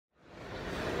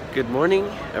Good morning,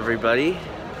 everybody.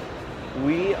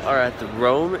 We are at the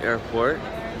Rome airport.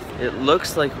 It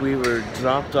looks like we were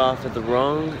dropped off at the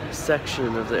wrong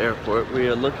section of the airport. We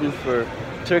are looking for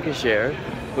Turkish Air,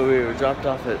 but we were dropped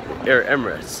off at Air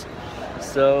Emirates.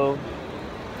 So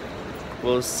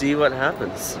we'll see what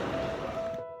happens.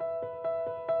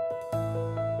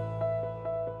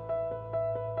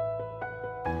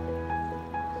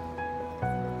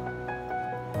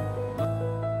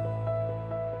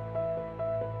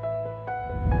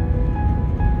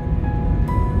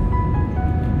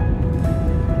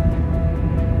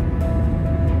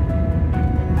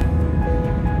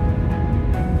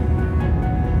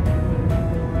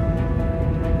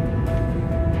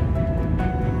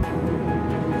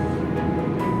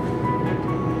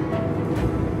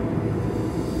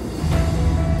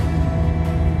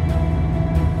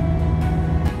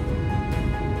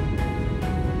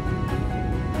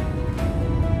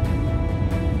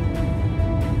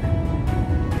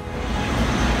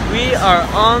 We are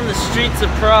on the streets of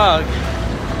Prague.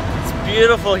 It's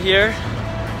beautiful here.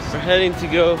 We're heading to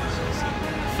go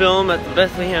film at the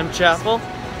Bethlehem Chapel.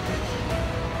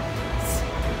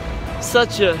 It's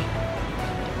such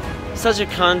a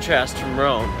contrast from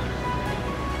Rome.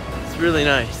 It's really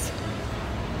nice.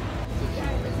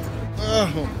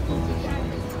 Oh,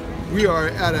 we are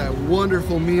at a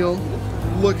wonderful meal.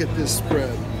 Look at this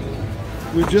spread.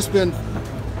 We've just been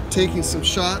taking some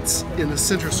shots in the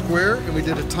center square, and we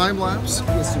did a time lapse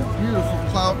with some beautiful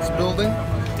clouds building.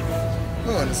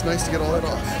 Oh, and it's nice to get all that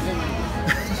off.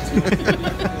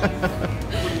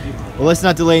 Well, let's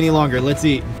not delay any longer. Let's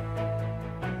eat.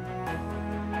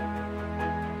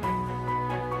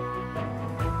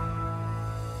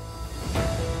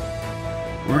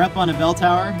 We're up on a bell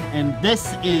tower, and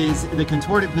this is the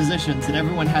contorted positions that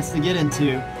everyone has to get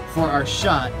into for our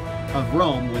shot of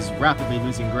Rome was rapidly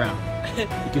losing ground. You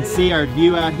can see our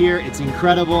view out here, it's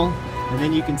incredible, and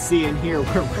then you can see in here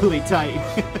we're really tight.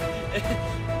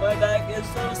 My back is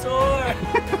so sore!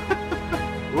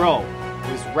 Rome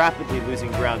was rapidly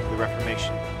losing ground to the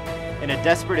Reformation. In a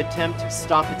desperate attempt to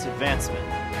stop its advancement,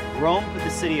 Rome put the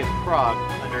city of Prague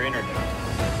under interdict.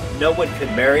 No one could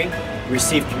marry,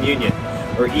 receive communion,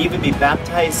 or even be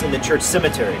baptized in the church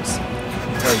cemeteries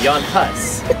until Jan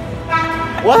Hus.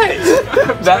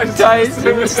 What? Baptized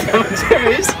in the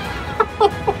cemeteries? You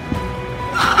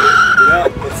know,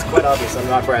 it's quite obvious I'm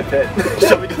not Brad Pitt.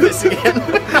 Shall we do this again?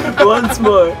 Once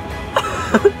more.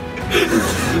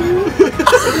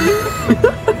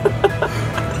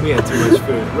 We had too much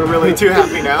food. We're really too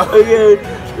happy now. Okay.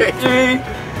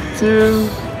 3, 2,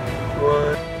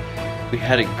 1. We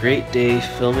had a great day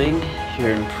filming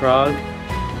here in Prague.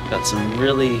 Got some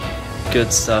really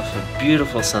good stuff. A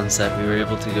beautiful sunset. We were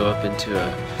able to go up into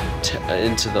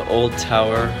the old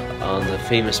tower on the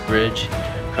famous bridge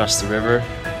across the river.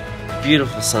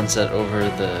 Beautiful sunset over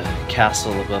the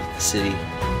castle above the city.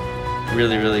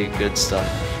 Really, really good stuff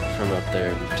from up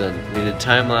there. We did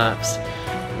time lapse.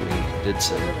 We did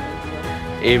some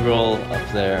A-roll up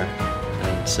there,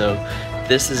 and so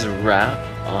this is a wrap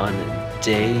on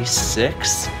day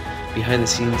 6, behind the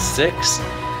scenes 6,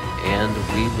 and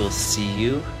we will see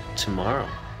you tomorrow.